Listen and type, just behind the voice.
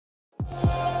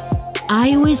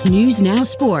Iowa's News Now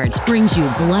Sports brings you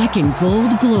black and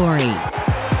gold glory.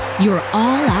 Your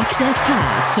all-access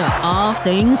pass to all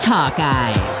things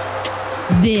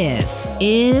Hawkeyes. This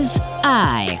is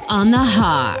Eye on the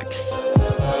Hawks.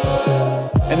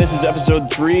 And this is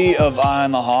episode 3 of Eye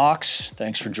on the Hawks.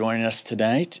 Thanks for joining us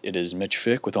tonight. It is Mitch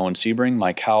Fick with Owen Sebring,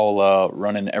 Mike Howell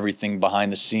running everything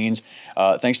behind the scenes.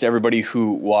 Thanks to everybody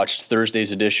who watched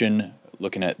Thursday's edition,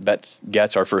 looking at Beth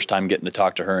Getz, our first time getting to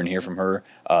talk to her and hear from her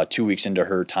 2 weeks into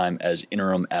her time as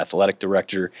interim athletic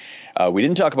director. We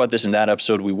didn't talk about this in that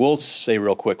episode. We will say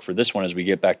real quick for this one as we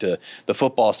get back to the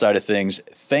football side of things.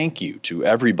 Thank you to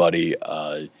everybody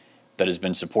that has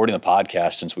been supporting the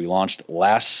podcast since we launched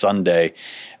last Sunday.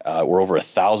 We're over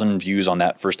 1,000 views on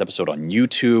that first episode on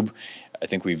YouTube. I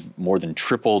think we've more than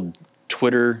tripled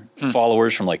Twitter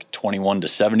followers from like 21 to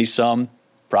 70 some.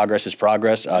 Progress is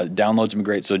progress. Downloads have been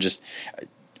great. So just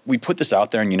we put this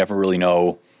out there and you never really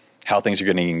know how things are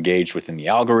getting engaged within the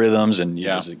algorithms and you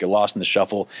know, does it get lost in the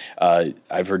shuffle.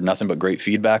 I've heard nothing but great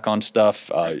feedback on stuff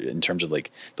in terms of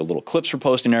like the little clips we're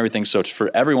posting and everything. So it's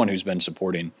for everyone who's been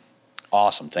supporting.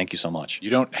 Awesome. Thank you so much. You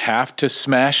don't have to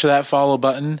smash that follow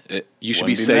button. You should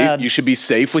be safe. Mad. You should be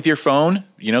safe with your phone.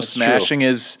 You know, That's smashing true.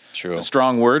 is a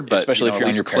strong word, but especially if you're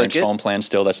on your parents' it. phone plan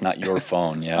still, that's not your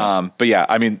phone. Yeah. But yeah,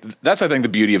 I mean, that's I think the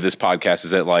beauty of this podcast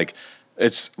is that like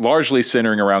it's largely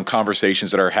centering around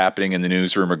conversations that are happening in the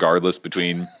newsroom, regardless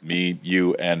between me,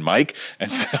 you, and Mike.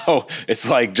 And so it's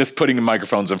like just putting the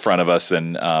microphones in front of us,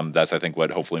 and that's I think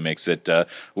what hopefully makes it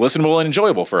listenable and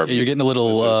enjoyable for everyone. You're getting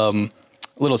a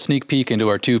little sneak peek into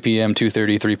our 2 p.m.,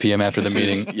 2:30, 3 p.m. after the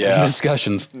meeting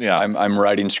discussions. Yeah, I'm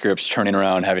writing scripts, turning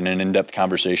around, having an in-depth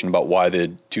conversation about why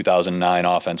the 2009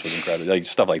 offense was incredible, like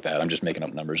stuff like that. I'm just making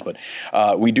up numbers, but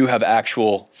we do have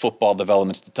actual football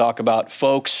developments to talk about,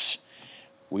 folks.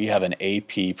 We have an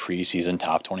AP preseason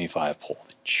top 25 poll.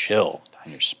 The chill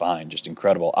down your spine, just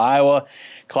incredible. Iowa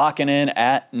clocking in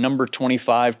at number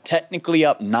 25, technically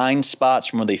up 9 spots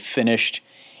from where they finished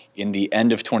in the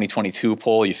end of 2022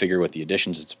 poll. You figure with the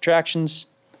additions and subtractions,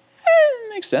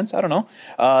 makes sense. I don't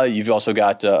know. You've also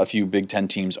got a few Big Ten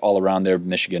teams all around there.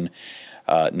 Michigan,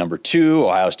 number 2,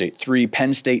 Ohio State 3,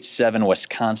 Penn State 7,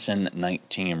 Wisconsin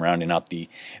 19, rounding out the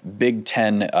Big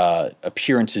Ten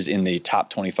appearances in the top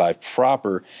 25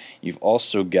 proper. You've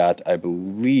also got, I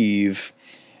believe,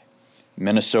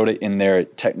 Minnesota in there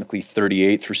at technically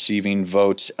 38th receiving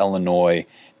votes. Illinois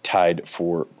tied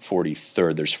for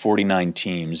 43rd. There's 49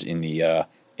 teams in the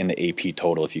AP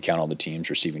total if you count all the teams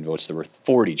receiving votes. There were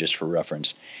 40, just for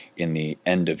reference, in the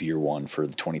end of year 1 for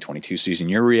the 2022 season.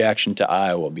 Your reaction to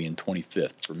Iowa being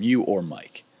 25th from you or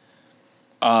Mike?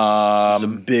 It's a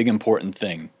big, important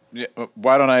thing. Yeah,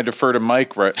 why don't I defer to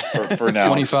Mike for now?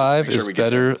 25 is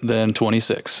better than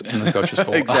 26 in the coaches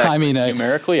poll. Exactly. I mean,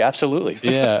 numerically, absolutely.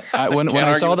 Yeah. When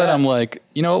I saw that, I'm like,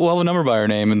 you know, we'll have a number by our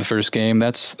name in the first game.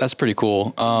 That's pretty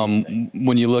cool.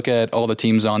 When you look at all the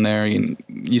teams on there,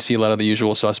 you see a lot of the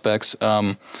usual suspects.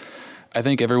 I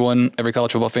think every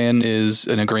college football fan is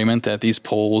in agreement that these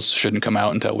polls shouldn't come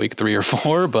out until week 3 or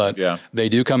 4, but they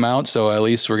do come out, so at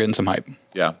least we're getting some hype.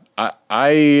 Yeah.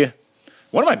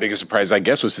 One of my biggest surprises, I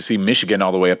guess, was to see Michigan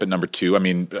all the way up at number 2. I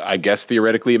mean, I guess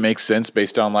theoretically it makes sense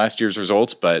based on last year's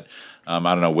results, but I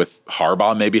don't know, with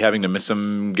Harbaugh maybe having to miss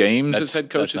some games as head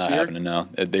coach this year? That's not happening now.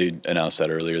 They announced that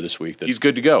earlier this week. That he's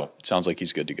good to go. It sounds like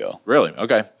he's good to go. Really?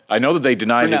 Okay. I know that they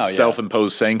denied his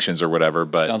self-imposed sanctions or whatever,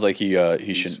 but sounds like he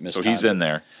shouldn't miss time. So he's in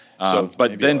there.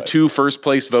 But then 2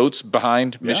 first-place votes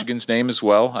behind Michigan's name as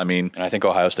well. I mean, and I think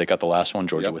Ohio State got the last one,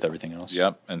 Georgia with everything else.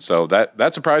 Yep. And so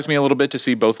that surprised me a little bit to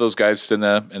see both those guys in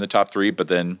the top 3. But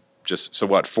then just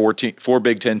 4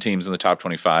 Big Ten teams in the top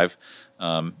 25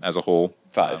 as a whole.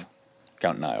 5,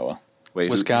 counting Iowa.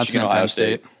 Wait, Wisconsin, Ohio Penn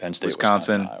State,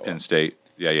 Wisconsin, Penn State.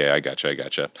 Yeah, I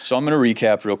gotcha. So I'm going to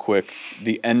recap real quick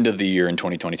the end of the year in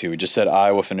 2022. We just said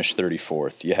Iowa finished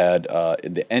 34th. You had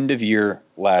the end of year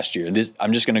last year.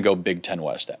 I'm just going to go Big Ten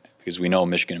West because we know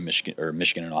Michigan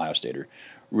and Ohio State are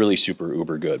really super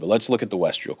uber good. But let's look at the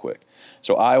West real quick.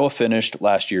 So Iowa finished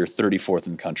last year 34th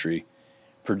in the country.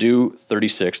 Purdue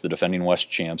 36th, the defending West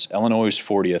champs. Illinois was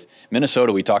 40th.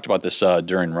 Minnesota, we talked about this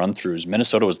during run-throughs.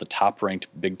 Minnesota was the top-ranked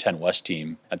Big Ten West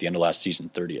team at the end of last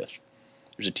season, 30th.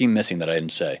 There's a team missing that I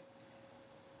didn't say.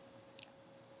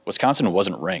 Wisconsin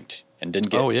wasn't ranked and didn't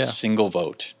get a single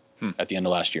vote at the end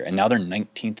of last year. And now they're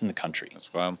 19th in the country.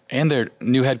 That's wild. And their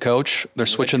new head coach, they're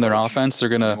switching their offense. They're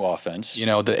going to,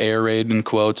 the air raid in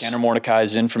quotes. Tanner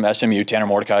Mordecai's in from SMU. Tanner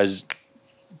Mordecai's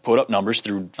put up numbers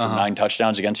through 9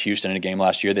 touchdowns against Houston in a game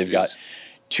last year. They've got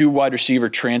 2 wide receiver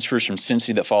transfers from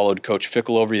Cincy that followed Coach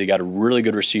Fickle over. They got a really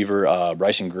good receiver,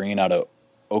 Bryson Green out of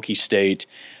Okie State.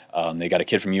 They got a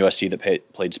kid from USC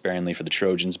that played sparingly for the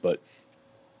Trojans. But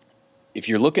if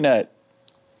you're looking at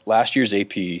last year's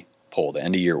AP poll, the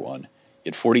end of year one, you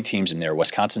had 40 teams in there.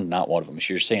 Wisconsin's not one of them.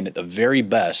 So you're saying at the very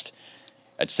best,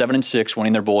 at 7-6,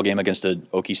 winning their bowl game against an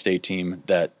Okie State team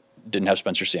that didn't have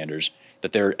Spencer Sanders,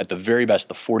 that they're at the very best,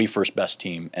 the 41st best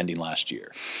team ending last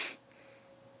year.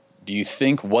 Do you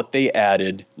think what they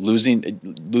added, losing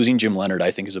Jim Leonard,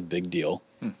 I think is a big deal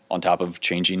on top of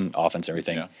changing offense and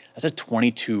everything? Yeah. That's a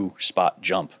 22-spot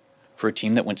jump for a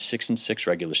team that went 6-6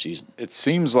 regular season. It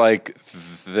seems like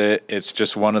it's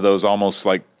just one of those almost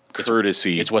like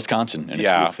courtesy. It's Wisconsin, and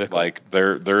yeah, it's fickle. Like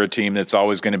they're a team that's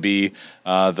always going to be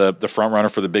the front runner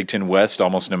for the Big Ten West,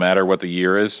 almost no matter what the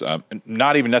year is.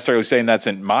 Not even necessarily saying that's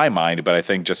in my mind, but I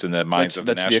think just in the minds of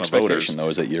the national voters. That's the expectation, though,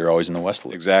 is that you're always in the West.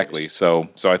 Exactly. So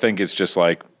I think it's just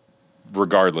like,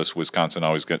 regardless, Wisconsin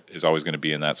is always going to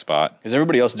be in that spot. Because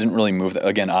everybody else didn't really move.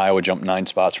 Again, Iowa jumped 9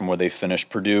 spots from where they finished.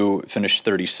 Purdue finished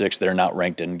 36. They're not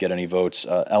ranked, didn't get any votes.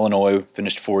 Illinois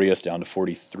finished 40th, down to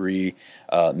 43.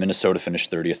 Minnesota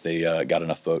finished 30th. They got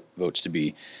enough votes to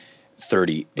be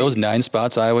 30. Those 9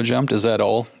 spots Iowa jumped, is that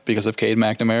all because of Cade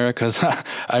McNamara? Because,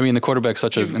 I mean, the quarterback's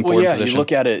such an important position. You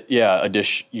look at it,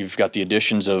 you've got the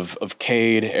additions of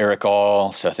Cade, Eric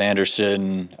All, Seth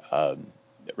Anderson,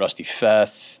 Rusty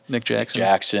Feth, Nick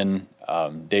Jackson,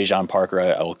 Dejon Parker.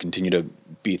 I will continue to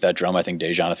beat that drum. I think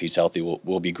Dejon, if he's healthy,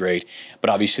 will be great. But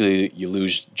obviously, you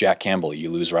lose Jack Campbell, you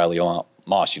lose Riley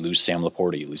Moss, you lose Sam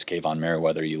Laporta, you lose Kayvon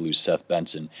Merriweather, you lose Seth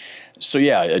Benson. So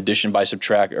addition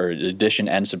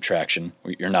and subtraction.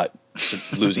 You're not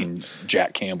losing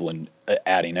Jack Campbell and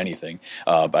adding anything.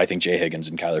 But I think Jay Higgins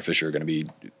and Kyler Fisher are going to be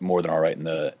more than all right in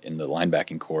the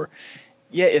linebacking core.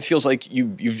 Yeah, it feels like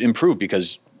you've improved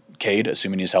because Cade,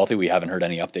 assuming he's healthy, we haven't heard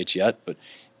any updates yet, but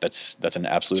that's an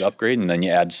absolute upgrade. And then you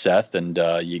add Seth, and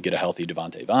you get a healthy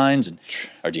Deontay Vines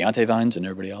and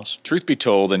everybody else. Truth be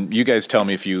told, and you guys tell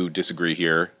me if you disagree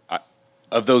here,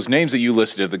 of those names that you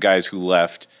listed of the guys who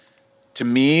left, to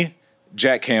me,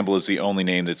 Jack Campbell is the only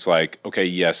name that's like, okay,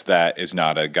 yes, that is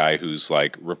not a guy who's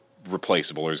like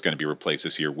replaceable or is going to be replaced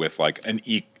this year with like an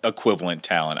equivalent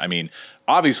talent. I mean,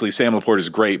 obviously Sam Laporta is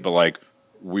great, but like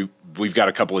we've got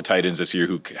a couple of tight ends this year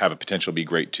who have a potential to be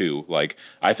great too. Like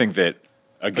I think that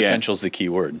again, potential's the key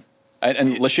word.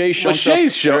 And Lachey's shown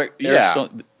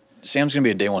Sam's going to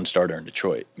be a day one starter in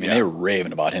Detroit. I mean, they were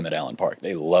raving about him at Allen Park.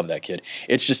 They love that kid.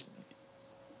 It's just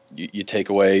you take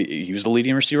away, he was the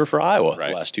leading receiver for Iowa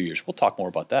the last 2 years. We'll talk more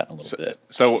about that in a little bit.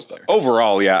 So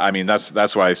overall, I mean,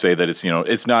 that's why I say that it's,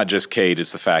 it's not just Cade.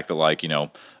 It's the fact that like,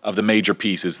 of the major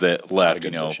pieces that left,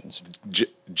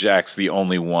 Jack's the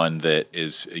only one that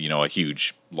is, a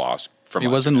huge loss from us. He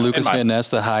wasn't Lucas Van Ness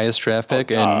the highest draft pick?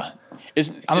 I'm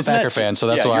a Packer fan, so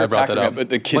that's why I brought that up. But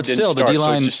the kid didn't start,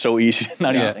 so it's just so easy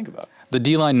not even to think about. The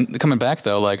D-line coming back,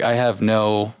 though, like I have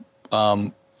no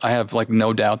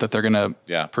doubt that they're going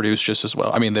to produce just as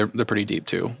well. I mean, they're pretty deep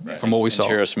too, from what we saw.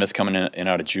 Terrell Smith coming in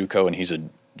out of JUCO, and he's a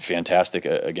fantastic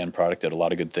product at a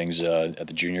lot of good things at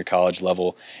the junior college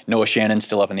level. Noah Shannon's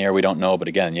still up in the air. We don't know, but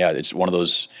again, it's one of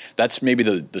those. That's maybe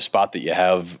the spot that you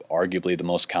have arguably the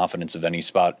most confidence of any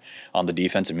spot on the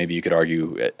defense, and maybe you could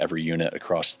argue at every unit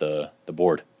across the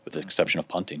board, with the exception of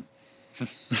punting.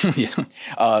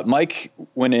 Mike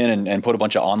went in and put a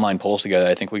bunch of online polls together.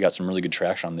 I think we got some really good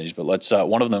traction on these, but let's.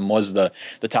 One of them was the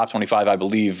top 25, I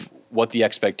believe. What the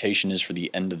expectation is for the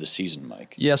end of the season,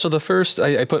 Mike? Yeah. So the first,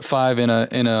 I put 5 in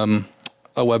a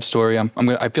web story. I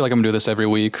feel like I'm gonna do this every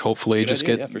week. Hopefully, just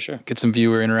get some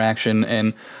viewer interaction.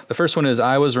 And the first one is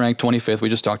Iowa's ranked 25th. We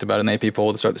just talked about it in the AP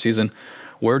poll at the start of the season.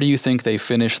 Where do you think they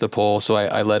finish the poll? So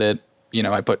I let it.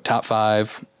 I put top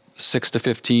 5. 6 to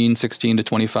 15, 16 to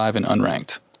 25, and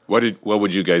unranked. What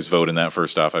would you guys vote in that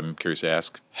first off? I'm curious to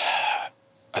ask.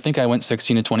 I think I went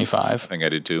 16 to 25. I think I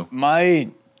did too.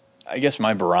 I guess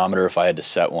my barometer, if I had to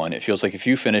set one, it feels like if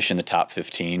you finish in the top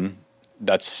 15,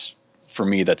 for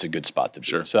me, that's a good spot to be.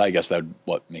 Sure. So I guess that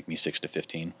would make me 6 to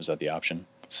 15. Was that the option?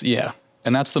 Yeah.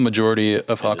 And that's the majority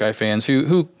of Hawkeye fans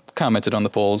who commented on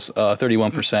the polls.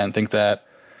 31% think that.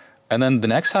 And then the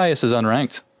next highest is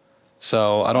unranked.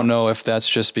 So I don't know if that's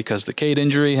just because the Cade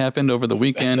injury happened over the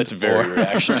weekend. That's very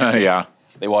reactionary. Yeah.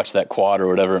 They watched that quad or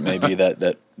whatever it may be,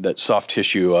 that soft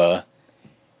tissue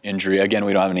injury. Again,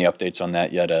 we don't have any updates on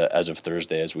that yet as of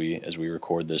Thursday as we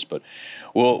record this, but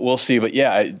we'll see. But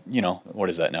what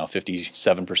is that now?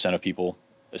 57% of people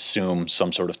assume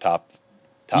some sort of top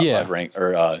 5 rank,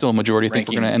 or still a majority think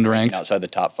we're going to end ranked outside the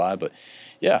top 5. But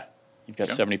you've got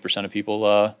 70% of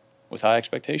people with high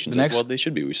expectations. As well, they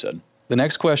should be. We said. The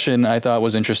next question I thought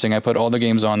was interesting. I put all the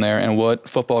games on there, and what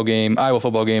Iowa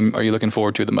football game, are you looking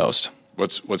forward to the most?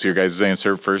 What's your guys'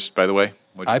 answer first, by the way?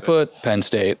 I put Penn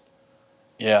State.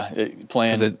 Yeah,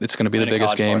 playing. It's going to be the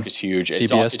biggest game. Is huge.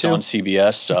 CBS it's on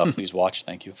CBS. Please watch.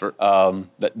 Thank you.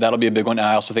 That'll be a big one. And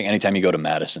I also think anytime you go to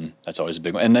Madison, that's always a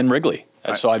big one. And then Wrigley.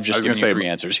 So I've just given you 3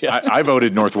 answers. Yeah, I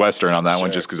voted Northwestern on that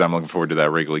one just because I'm looking forward to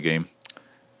that Wrigley game.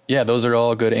 Yeah, those are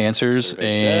all good answers.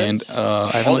 And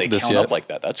I haven't looked at this yet. Up like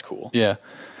that. That's cool. Yeah.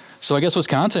 So I guess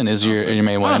Wisconsin is your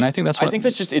main one, and I think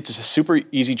that's just it's a super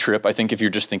easy trip. I think if you're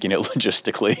just thinking it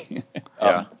logistically,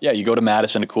 you go to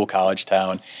Madison, a cool college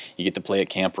town. You get to play at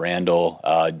Camp Randall,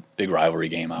 big rivalry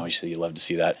game. Obviously, you love to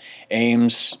see that.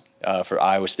 Ames for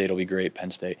Iowa State will be great.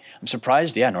 Penn State. I'm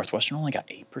surprised. Yeah, Northwestern only got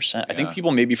 8%. I think people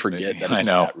maybe forget that it's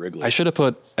at Wrigley. I should have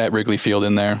put at Wrigley Field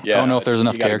in there. Yeah, I don't know if there's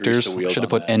enough characters. I should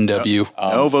have put NW.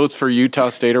 No votes for Utah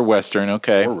State or Western.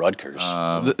 Okay, or Rutgers.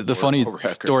 The funny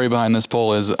story behind this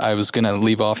poll is I was going to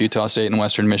leave off Utah State and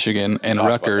Western Michigan and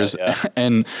Rutgers,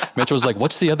 and Mitch was like,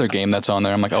 "What's the other game that's on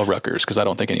there?" I'm like, "Oh, Rutgers," because I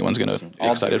don't think anyone's going to be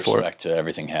excited for it. Respect to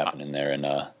everything happening there in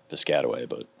Piscataway,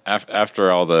 but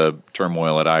after all the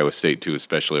turmoil at Iowa State too,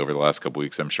 especially over the last couple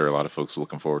weeks, I'm sure a lot of folks are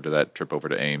looking forward to that trip over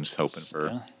to Ames, hoping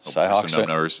for some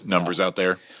numbers out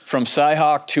there. From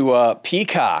Cyhawk to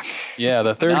Peacock. Yeah,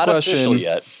 the third not question. Not official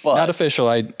yet, but not official.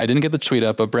 I didn't get the tweet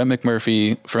up, but Brent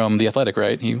McMurphy from The Athletic,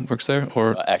 right? He works there,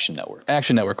 or Action Network.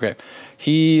 Action Network. Okay,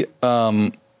 he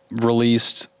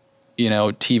released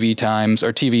TV times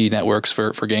or TV networks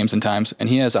for games and times, and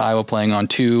he has Iowa playing on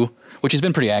 2. Which he's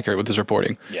been pretty accurate with his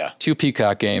reporting. Yeah. 2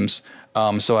 Peacock games.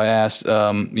 So I asked,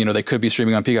 they could be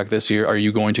streaming on Peacock this year. Are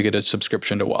you going to get a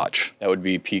subscription to watch? That would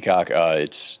be Peacock.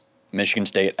 It's Michigan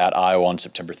State at Iowa on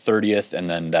September 30th, and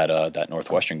then that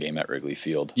Northwestern game at Wrigley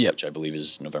Field, which I believe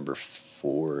is November 4th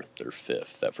or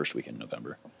 5th, that first week in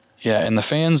November. Yeah, and the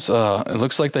fans, it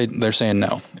looks like they're saying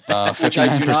no. 59%. Which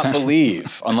I do not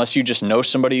believe, unless you just know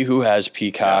somebody who has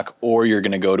Peacock or you're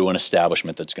going to go to an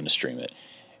establishment that's going to stream it.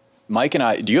 Mike and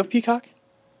I, do you have Peacock?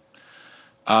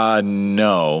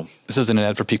 No. This isn't an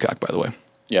ad for Peacock, by the way.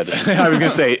 Yeah, I was going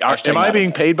to say, am I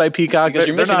being paid by Peacock? Because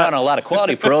you're missing out on a lot of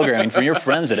quality programming from your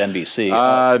friends at NBC.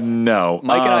 No.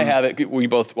 Mike and I have it. We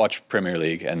both watch Premier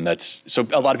League, and that's so.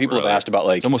 A lot of people have asked about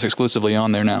it's almost exclusively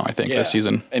on there now. I think this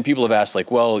season, and people have asked can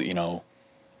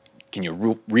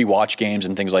you rewatch games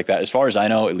and things like that? As far as I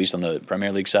know, at least on the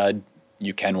Premier League side,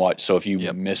 you can watch. So if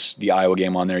you miss the Iowa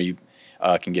game on there, you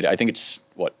can get it. I think it's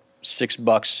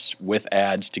 $6 with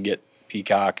ads to get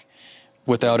Peacock.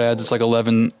 Without ads, it's like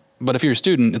 11. But if you're a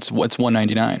student, it's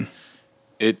 $199.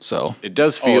 It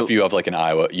does feel. If you have like an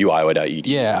Iowa.edu.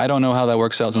 Yeah, I don't know how that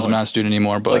works out since I'm not a student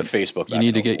anymore. But like Facebook. You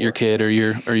need to get your kid or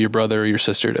your brother or your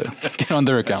sister to get on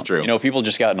their account. That's true. People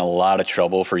just got in a lot of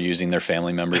trouble for using their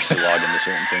family members to log into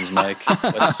certain things, Mike.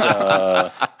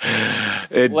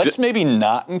 Let's maybe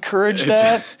not encourage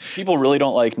that. People really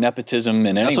don't like nepotism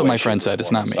in any way. That's what my friend said.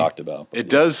 It's not me. Talked about. It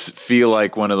does feel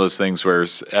like one of those things where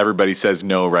everybody says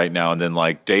no right now, and then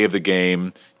like day of the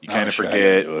game, you kind of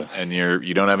forget, and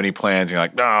you don't have any plans. And you're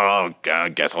like, no, I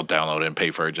guess I'll download it and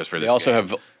pay for it just for this. They also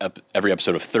have every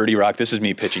episode of 30 Rock. This is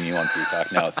me pitching you on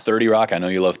Peacock now. 30 Rock. I know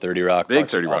you love 30 Rock. Big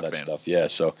 30 Rock fan. Stuff. Yeah.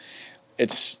 So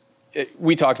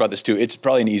we talked about this too. It's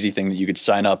probably an easy thing that you could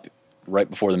sign up right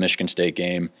before the Michigan State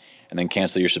game and then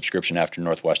cancel your subscription after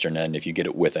Northwestern. And if you get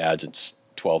it with ads, it's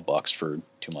 $12 for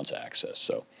 2 months access.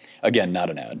 So again,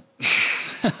 not an ad.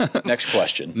 Next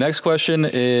question. Next question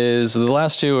is, the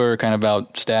last 2 are kind of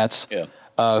about stats. Yeah.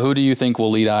 Who do you think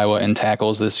will lead Iowa in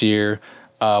tackles this year?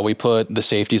 We put the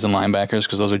safeties and linebackers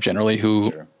because those are generally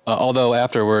who, although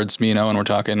afterwards, and we're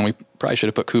talking, we probably should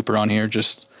have put Cooper on here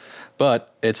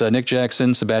but it's Nick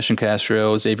Jackson, Sebastian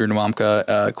Castro, Xavier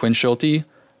Nwamka, Quinn Schulte,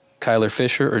 Kyler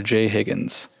Fisher, or Jay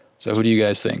Higgins. So who do you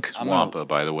guys think? Nwamka,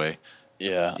 by the way.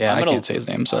 Yeah, I can't say his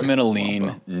name. Sorry. I'm going to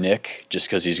lean Nick just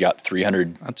because he's got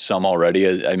 300 some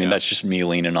already. I mean, that's just me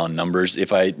leaning on numbers.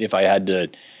 If I had to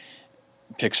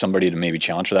pick somebody to maybe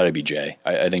challenge for that, it'd be Jay.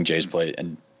 I think Jay's played,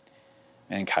 and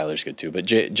Kyler's good too. But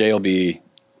Jay will be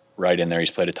right in there. He's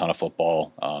played a ton of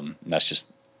football. And that's just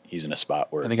he's in a spot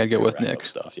where I think I'd go with Nick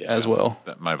as well.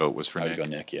 My vote was for I Nick. would go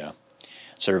Nick. Yeah.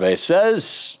 Survey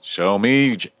says show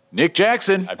me Nick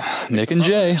Jackson, Nick and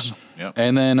Jay,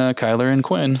 and then Kyler and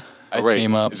Quinn.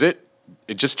 Came up. Is it?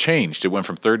 It just changed. It went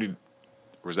from 30. Or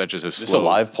was that just a slow? This a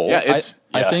live poll? Yeah,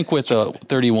 I think with the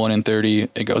 31 and 30,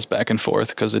 it goes back and forth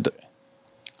because it.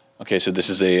 Okay, so this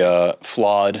is a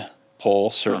flawed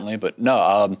poll, certainly, but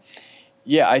no.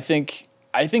 I think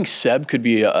Seb could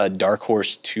be a dark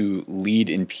horse to lead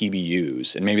in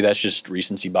PBUs, and maybe that's just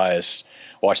recency bias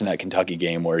watching that Kentucky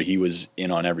game where he was in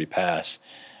on every pass.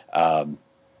 But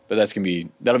that'll be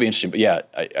interesting. But yeah,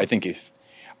 I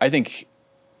think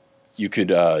you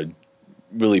could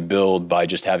really build by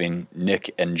just having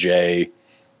Nick and Jay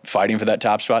fighting for that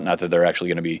top spot. Not that they're actually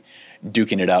going to be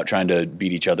duking it out, trying to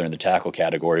beat each other in the tackle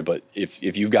category. But if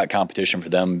you've got competition for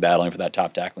them battling for that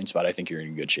top tackling spot, I think you're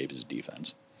in good shape as a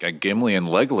defense. Got Gimli and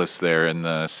Legolas there in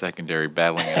the secondary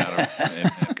battling it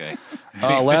out. Okay.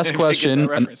 Last question.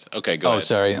 Okay, go ahead. Oh,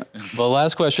 sorry. The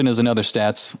last question is another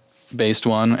stats-based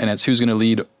one, and it's who's going to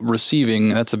lead receiving.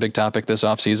 That's a big topic this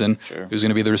offseason. Sure. Who's going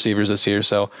to be the receivers this year?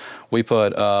 So we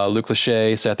put Luke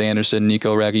Lachey, Seth Anderson,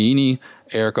 Nico Ragaini,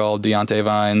 Eric All, Deontay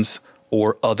Vines,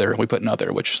 or other. We put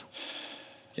another, which,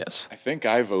 yes. I think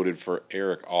I voted for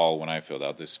Eric All when I filled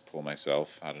out this poll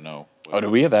myself. I don't know. Oh, do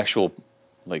we have actual,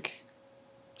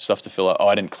 stuff to fill out? Oh,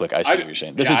 I didn't click. I see what you're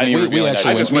saying. This is me we revealing.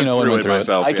 actually I just went through it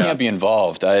myself. I can't be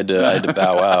involved. I had to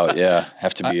bow out. Yeah,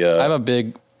 have to be. I'm a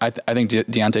big. I think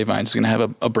Deontay Vines is going to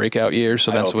have a breakout year,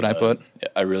 so that's what I put. Yeah,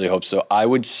 I really hope so. I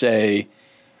would say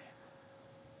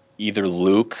either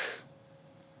Luke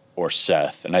or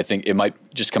Seth, and I think it might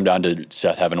just come down to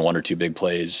Seth having one or two big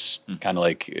plays, kind of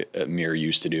like Amir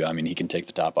used to do. I mean, he can take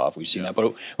the top off. We've seen that,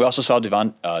 but we also saw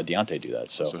Deontay do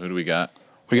that. So who do we got?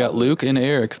 We got Luke and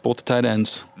Eric, both the tight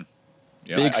ends.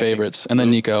 Yeah, Big favorites. And then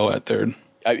Nico at third.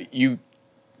 He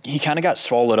kind of got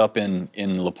swallowed up in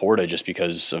Laporta just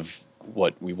because of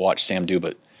what we watched Sam do,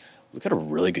 but look at a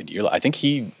really good year. I think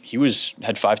he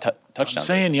had 5 touchdowns. I'm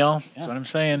saying, y'all. That's what I'm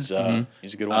saying.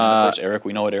 He's a good one. Of course, Eric,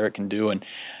 we know what Eric can do. And,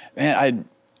 man,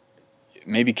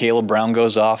 maybe Caleb Brown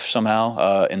goes off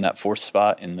somehow in that fourth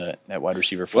spot, in that wide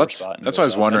receiver spot. That's what I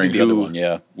was wondering. The other one,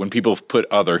 yeah. When people put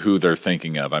other, who they're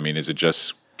thinking of. I mean, is it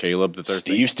just Caleb that they're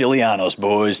Steve Stylianos,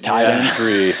 boys, tight end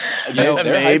 3. They're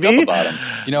maybe. hyped up about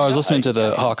him. I was listening to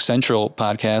the Hawk Central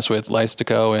podcast with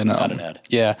Lystico and not an ad.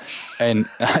 Yeah, and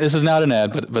this is not an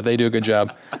ad, but they do a good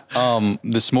job.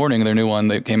 This morning, their new one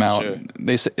that came out, Sure.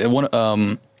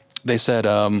 they said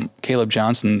Caleb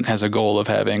Johnson has a goal of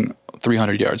having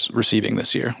 300 yards receiving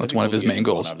this year. That's one of his main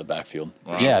goals. Out of the backfield.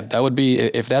 Wow. Yeah, that would be,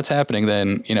 if that's happening,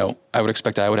 then I would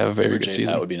expect I would have a very good season.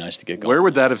 That would be nice to get going. Where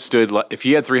would that have stood if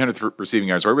he had 300 receiving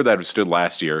yards? Where would that have stood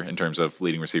last year in terms of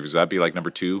leading receivers? Would that be like number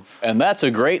 2? And that's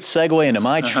a great segue into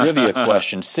my trivia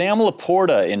question. Sam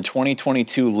Laporta in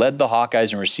 2022 led the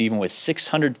Hawkeyes in receiving with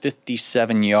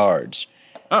 657 yards.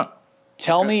 Oh.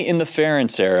 Tell me, in the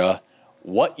Ferentz era,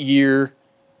 what year?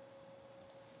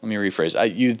 Let me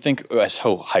rephrase. You'd think,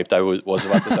 so hyped I was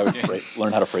about this, I would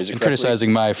learn how to phrase it correctly.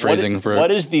 Criticizing my phrasing what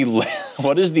is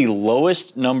the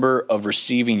lowest number of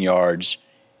receiving yards,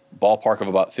 ballpark of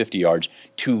about 50 yards,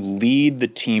 to lead the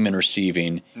team in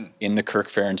receiving in the Kirk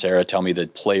Ferentz era? Tell me the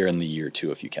player in the year,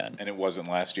 too, if you can. And it wasn't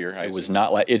last year? It was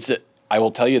not. I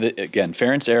will tell you that, again,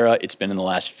 Ferentz era, it's been in the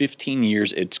last 15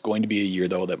 years. It's going to be a year,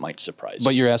 though, that might surprise you.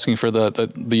 But you're asking for the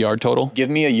yard total? Give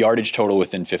me a yardage total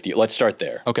within 50. Let's start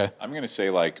there. Okay. I'm going to say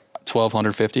like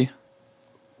 1,250?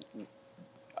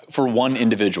 For one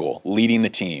individual leading the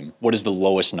team, what is the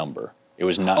lowest number? It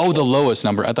was not. Oh, the lowest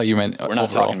number. I thought you meant We're not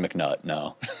overall. talking McNutt,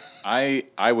 no. I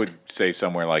would say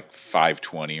somewhere like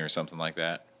 520 or something like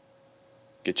that.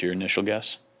 Get your initial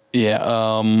guess. Yeah.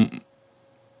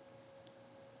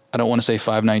 I don't want to say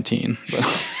 519, but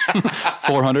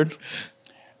 400.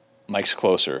 Mike's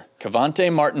closer.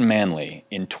 Cavante Martin-Manley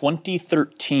in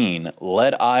 2013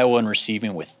 led Iowa in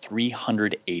receiving with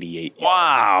 388 yards.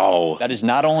 Wow. That is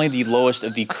not only the lowest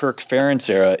of the Kirk Ferentz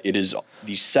era, it is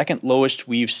the second lowest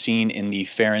we've seen in the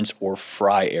Ferentz or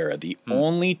Fry era. The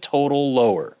only total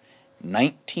lower,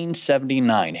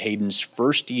 1979, Hayden's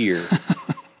first year,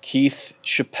 Keith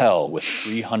Chappelle with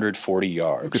 340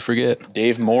 yards. Who could forget?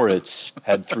 Dave Moritz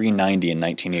had 390 in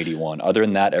 1981. Other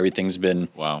than that, everything's been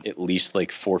at least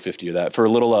like 450 or that. For a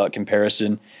little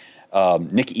comparison,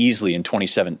 Nick Easley in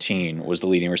 2017 was the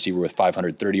leading receiver with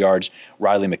 530 yards.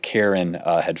 Riley McCarron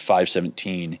had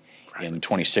 517 in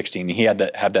 2016. He had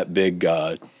that big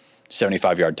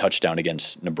 75-yard touchdown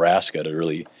against Nebraska to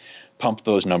really pump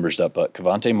those numbers up. But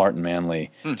Cavante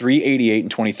Martin-Manley, 388 in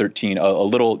 2013,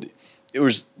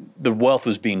 the wealth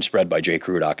was being spread by Jay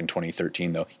Crudock in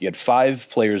 2013, though. You had 5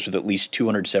 players with at least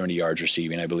 270 yards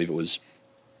receiving. I believe it was,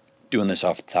 doing this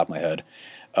off the top of my head,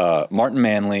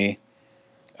 Martin-Manley,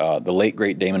 the late,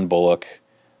 great Damon Bullock,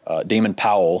 Damon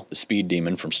Powell, the speed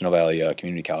demon from Snow Valley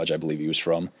Community College, I believe he was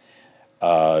from,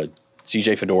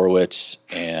 C.J. Fedorowicz,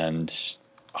 and,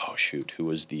 who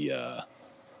was there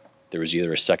was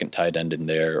either a second tight end in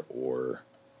there or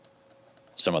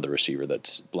some other receiver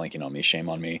that's blanking on me, shame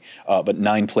on me. But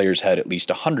 9 players had at least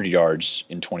 100 yards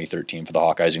in 2013 for the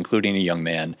Hawkeyes, including a young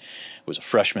man who was a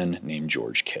freshman named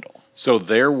George Kittle. So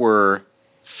there were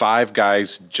 5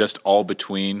 guys just all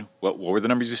between, what were the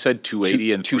numbers you said,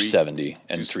 280 and 270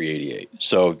 and 388.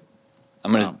 So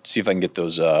I'm going to see if I can get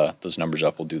those numbers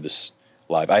up. We'll do this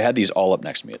live. I had these all up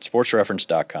next to me at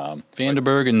sportsreference.com.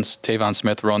 Vandenberg and Tavon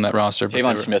Smith were on that roster.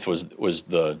 Tavon Smith was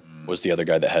the other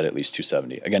guy that had at least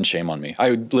 270. Again, shame on me.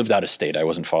 I lived out of state. I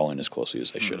wasn't following as closely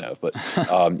as I should have. But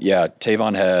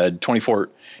Tavon had 24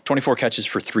 catches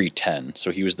for 310.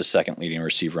 So he was the second leading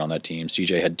receiver on that team.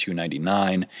 CJ had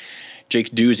 299.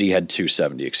 Jake Doozy had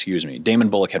 270. Damon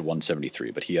Bullock had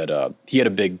 173, but he had a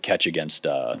big catch against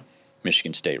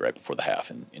Michigan State right before the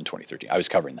half in 2013. I was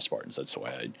covering the Spartans. That's why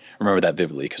I remember that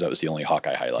vividly, because that was the only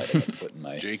Hawkeye highlight I got to put in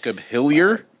my. Jacob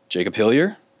Hillier,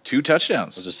 2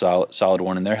 touchdowns. Was a solid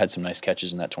one in there. Had some nice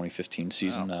catches in that 2015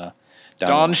 season. Wow.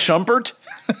 Don Shumpert,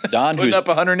 putting up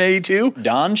 182.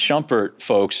 Don Shumpert,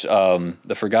 folks,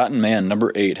 the forgotten man,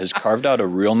 number 8, has carved out a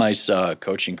real nice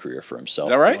coaching career for himself.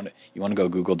 Is that right? You want to go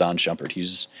Google Don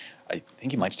Shumpert. I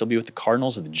think he might still be with the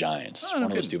Cardinals or the Giants. One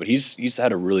of those two. But he's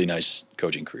had a really nice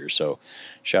coaching career. So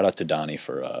shout out to Donnie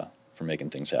for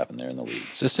making things happen there in the league.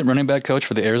 Assistant running back coach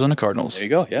for the Arizona Cardinals. There you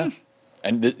go. Yeah.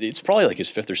 And it's probably like his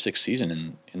 5th or 6th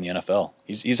season in the NFL.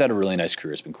 He's had a really nice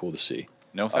career. It's been cool to see.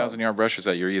 No 1,000-yard rushers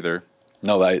that year either.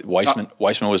 No, Weissman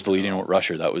was the leading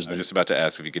rusher. That was I was just about to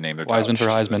ask if you could name their Weisman for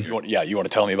Heisman. You want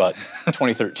to tell me about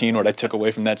 2013, what I took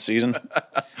away from that season?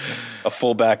 A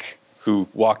fullback who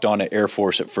walked on to Air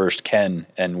Force at first can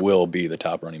and will be the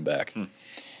top running back.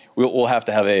 We'll have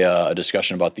to have a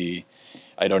discussion about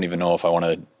I don't even know if I want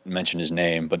to mention his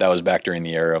name, but that was back during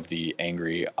the era of the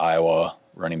angry Iowa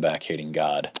running back hating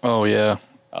God. Oh, yeah.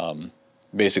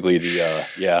 Basically the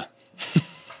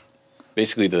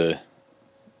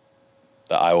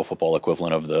Iowa football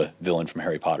equivalent of the villain from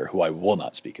Harry Potter, who I will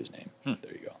not speak his name.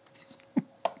 There you go.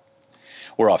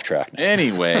 We're off track now.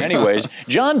 Anyways,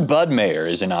 Jon Budmayr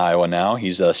is in Iowa now.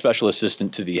 He's a special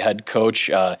assistant to the head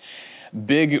coach.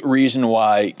 Big reason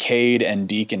why Cade and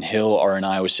Deacon Hill are in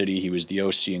Iowa City. He was the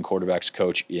OC and quarterbacks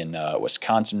coach in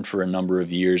Wisconsin for a number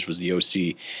of years, was the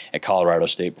OC at Colorado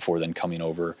State before then coming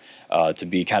over to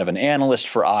be kind of an analyst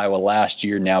for Iowa last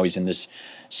year. Now he's in this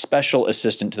special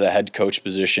assistant to the head coach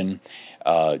position.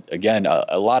 Again,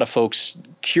 a lot of folks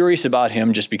curious about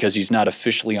him just because he's not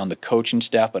officially on the coaching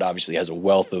staff, but obviously has a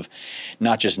wealth of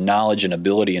not just knowledge and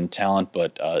ability and talent,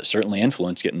 but certainly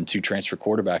influence, getting 2 transfer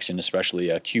quarterbacks in, especially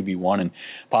QB1 and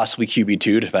possibly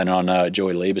QB2, depending on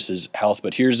Joey Labus's health.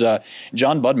 But here's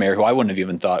Jon Budmayr, who I wouldn't have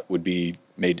even thought would be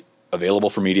made available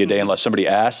for media day unless somebody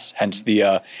asks, hence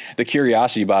the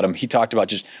curiosity about him. He talked about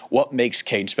just what makes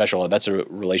Cade special. That's a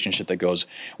relationship that goes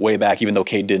way back. Even though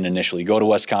Cade didn't initially go to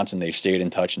Wisconsin, they've stayed in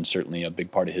touch, and certainly a big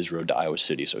part of his road to Iowa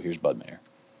City. So here's Budmayr.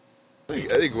 I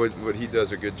think what he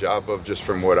does a good job of, just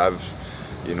from what I've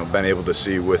been able to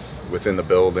see within the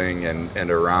building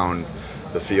and around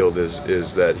the field,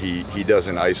 is that he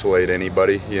doesn't isolate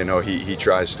anybody. He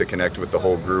tries to connect with the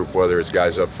whole group, whether it's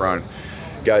guys up front,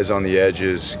 guys on the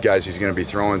edges, guys he's going to be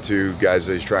throwing to, guys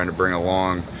that he's trying to bring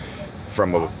along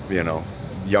from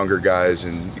younger guys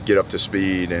and get up to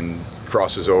speed, and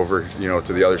crosses over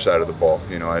to the other side of the ball.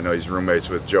 I know he's roommates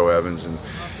with Joe Evans, and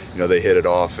they hit it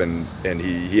off, and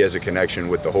he has a connection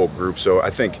with the whole group. So I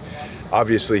think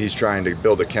obviously he's trying to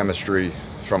build a chemistry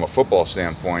from a football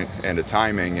standpoint and a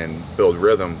timing and build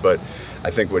rhythm, but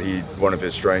I think one of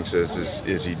his strengths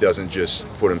is he doesn't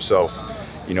just put himself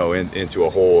into a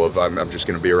hole of I'm just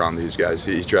going to be around these guys.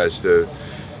 He tries to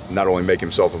not only make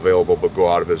himself available, but go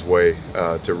out of his way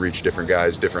to reach different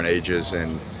guys, different ages,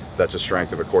 and that's a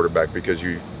strength of a quarterback, because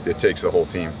it takes the whole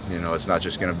team. It's not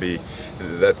just going to be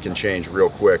that can change real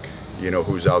quick.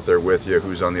 Who's out there with you,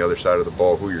 who's on the other side of the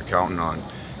ball, who you're counting on,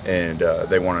 and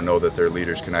they want to know that their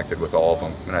leader's connected with all of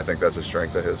them, and I think that's a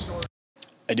strength of his.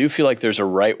 I do feel like there's a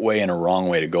right way and a wrong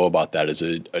way to go about that as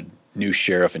a new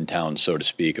sheriff in town, so to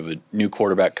speak, of a new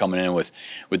quarterback coming in with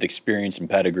experience and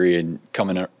pedigree and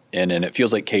coming in, and it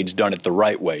feels like Cade's done it the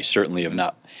right way, certainly of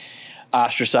not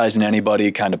ostracizing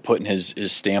anybody, kind of putting his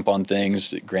stamp on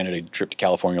things. Granted, a trip to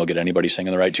California will get anybody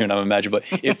singing the right tune, I imagine, but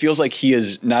it feels like he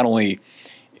has not only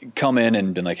come in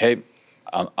and been like, hey,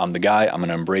 I'm the guy, I'm going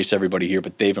to embrace everybody here,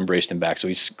 but they've embraced him back. So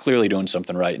he's clearly doing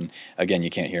something right. And again, you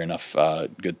can't hear enough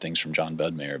good things from Jon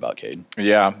Budmayr about Cade.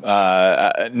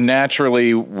 Yeah.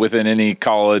 Naturally, within any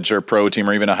college or pro team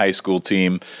or even a high school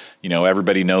team,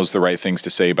 everybody knows the right things to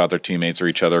say about their teammates or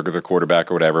each other or their quarterback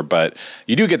or whatever. But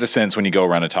you do get the sense when you go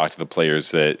around and talk to the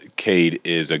players that Cade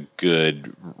is a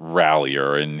good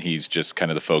rallier, and he's just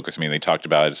kind of the focus. I mean, they talked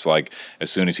about it. It's like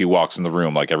as soon as he walks in the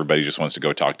room, like everybody just wants to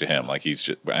go talk to him. Like he's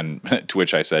just, and to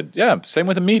which I said, yeah, same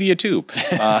with the media too.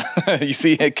 You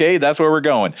see, Cade, that's where we're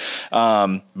going.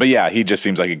 But yeah, he just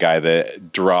seems like a guy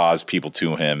that draws people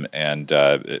to him and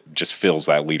it just fills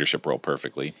that leadership role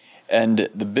perfectly. And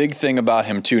the big thing about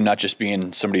him, too, not just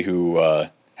being somebody who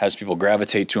has people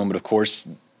gravitate to him, but, of course,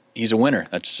 he's a winner.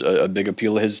 That's a big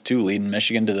appeal of his too, leading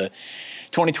Michigan to the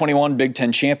 2021 Big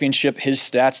Ten Championship. His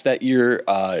stats that year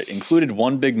included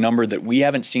one big number that we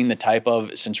haven't seen the type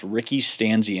of since Ricky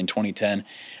Stanzi in 2010.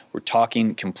 We're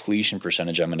talking completion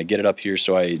percentage. I'm going to get it up here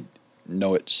so I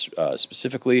know it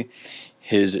specifically.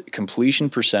 His completion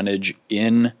percentage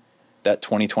in that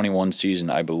 2021 season,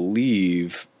 I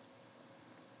believe,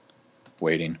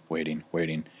 waiting.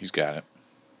 He's got it.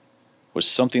 Was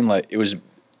something like, it was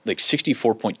like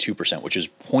 64.2%, which is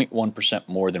 0.1%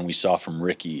 more than we saw from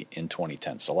Ricky in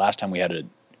 2010. So the last time we had a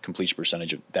completion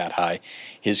percentage of that high.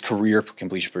 His career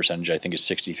completion percentage, I think, is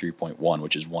 63.1,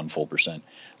 which is 1 full percent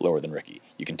lower than Ricky.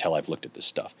 You can tell I've looked at this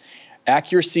stuff.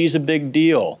 Accuracy is a big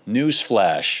deal.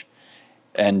 Newsflash.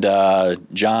 And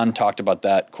Jon talked about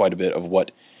that quite a bit, of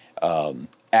what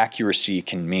accuracy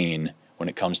can mean when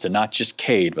it comes to not just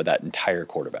Cade, but that entire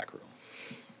quarterback room.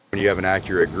 When you have an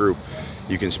accurate group,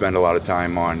 you can spend a lot of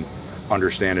time on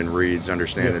understanding reads,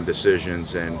 understanding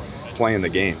decisions, and playing the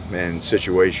game and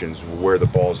situations, where the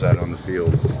ball's at on the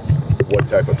field, what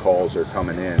type of calls are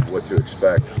coming in, what to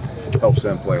expect. Helps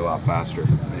them play a lot faster.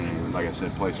 And like I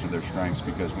said, plays to their strengths,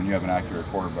 because when you have an accurate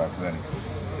quarterback, then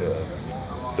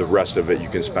the rest of it you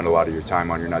can spend a lot of your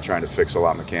time on. You're not trying to fix a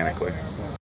lot mechanically.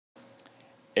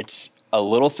 It's a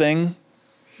little thing,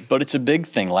 but it's a big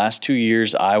thing. Last 2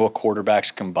 years, Iowa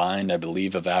quarterbacks combined, I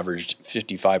believe, have averaged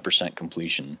 55%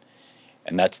 completion.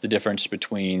 And that's the difference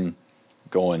between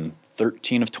going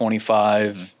 13 of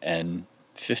 25 and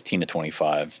 15 of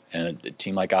 25. And a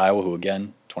team like Iowa, who,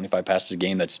 again, 25 passes a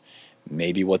game, that's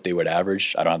maybe what they would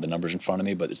average. I don't have the numbers in front of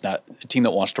me, but it's not a team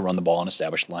that wants to run the ball and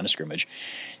establish the line of scrimmage.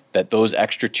 That those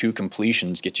extra 2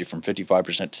 completions get you from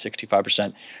 55% to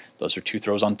 65%. Those are 2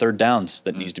 throws on third downs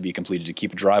that needs to be completed to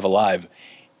keep a drive alive.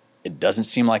 It doesn't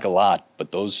seem like a lot,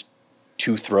 but those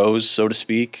 2 throws, so to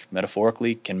speak,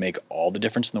 metaphorically, can make all the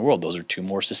difference in the world. Those are 2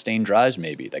 more sustained drives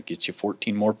maybe. That gets you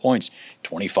 14 more points.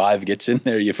 25 gets in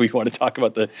there if we want to talk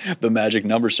about the magic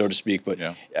number, so to speak.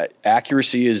 But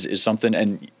accuracy is something,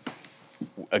 and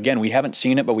again, we haven't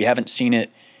seen it, but we haven't seen it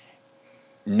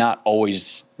not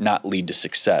always not lead to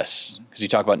success. Because you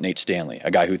talk about Nate Stanley,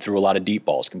 a guy who threw a lot of deep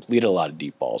balls, completed a lot of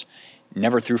deep balls,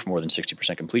 never threw for more than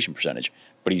 60% completion percentage,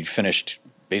 but he finished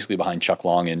basically behind Chuck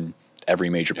Long in every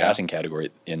major passing category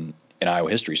in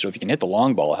Iowa history. So if you can hit the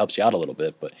long ball, it helps you out a little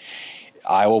bit. But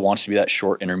Iowa wants to be that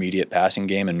short, intermediate passing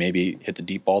game and maybe hit the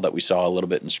deep ball that we saw a little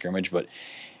bit in scrimmage. But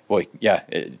boy,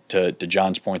 to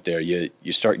Jon's point there, you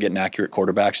start getting accurate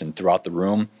quarterbacks, and throughout the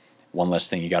room, one less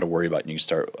thing you got to worry about, and you can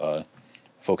start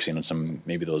focusing on some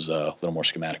maybe those little more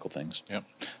schematical things. Yep.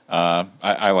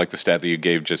 I like the stat that you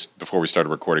gave just before we started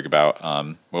recording about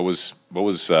what was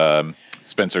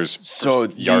Spencer's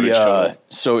yardage total?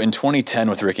 So in 2010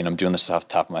 with Ricky, and I'm doing this off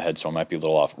the top of my head, so I might be a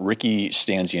little off. Ricky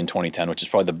Stanzi in 2010, which is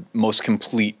probably the most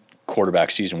complete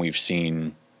quarterback season we've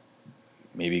seen,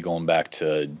 maybe going back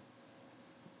to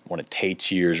one of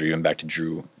Tate's years, or even back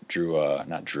to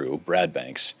Brad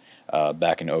Banks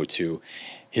back in 2002.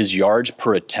 His yards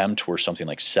per attempt were something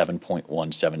like 7.1,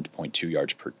 7.2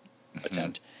 yards per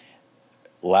attempt.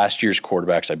 Last year's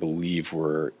quarterbacks, I believe,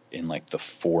 were in like the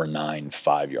 4.9,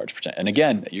 5 yards per attempt. And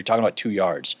again, you're talking about 2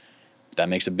 yards. That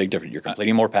makes a big difference. You're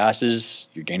completing more passes.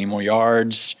 You're gaining more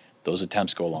yards. Those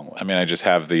attempts go a long way. I mean, I just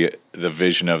have the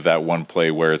vision of that one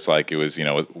play where it's like, it was,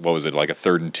 what was it, like a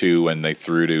 3rd and 2, and they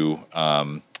threw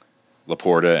to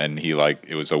Laporta, and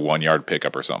it was a 1 yard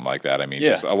pickup or something like that. I mean,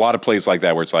 just a lot of plays like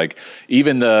that where it's like,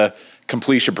 even the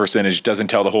completion percentage doesn't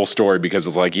tell the whole story, because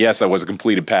it's like, yes, that was a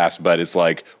completed pass, but it's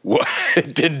like, what?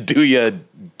 It didn't do you a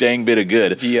dang bit of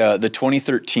good. The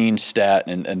 2013 stat,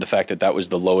 and the fact that was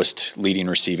the lowest leading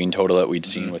receiving total that we'd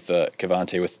seen with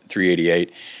Cavante with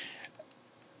 388.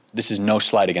 This is no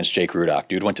slight against Jake Rudock.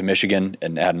 Dude went to Michigan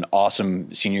and had an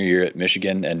awesome senior year at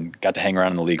Michigan and got to hang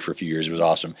around in the league for a few years. It was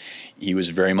awesome. He was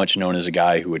very much known as a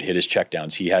guy who would hit his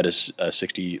checkdowns. He had a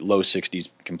low 60s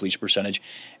completion percentage,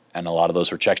 and a lot of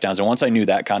those were checkdowns. And once I knew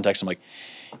that context, I'm like,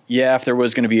 yeah, if there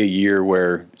was going to be a year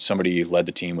where somebody led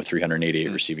the team with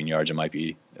 388 receiving yards, it might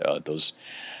be those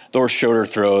shorter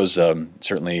throws.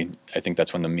 Certainly, I think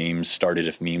that's when the memes started,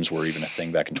 if memes were even a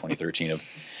thing back in 2013, of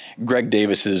Greg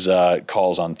Davis's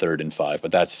calls on 3rd and 5.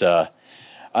 But that's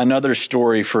another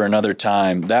story for another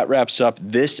time. That wraps up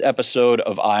this episode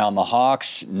of Eye on the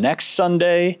Hawks. Next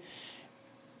Sunday,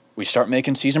 we start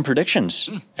making season predictions,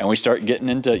 and we start getting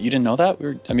into. You didn't know that?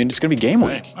 It's going to be game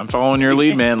week. I'm following your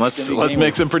lead, man. Let's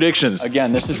make some predictions.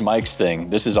 Again, this is Mike's thing.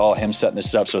 This is all him setting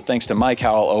this up. So thanks to Mike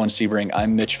Howell, Owen Sebring.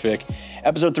 I'm Mitch Fick.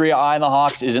 Episode 3 of Eye on the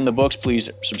Hawks is in the books. Please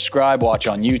subscribe, watch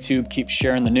on YouTube, keep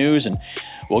sharing the news, and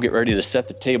we'll get ready to set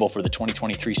the table for the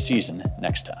 2023 season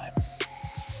next time.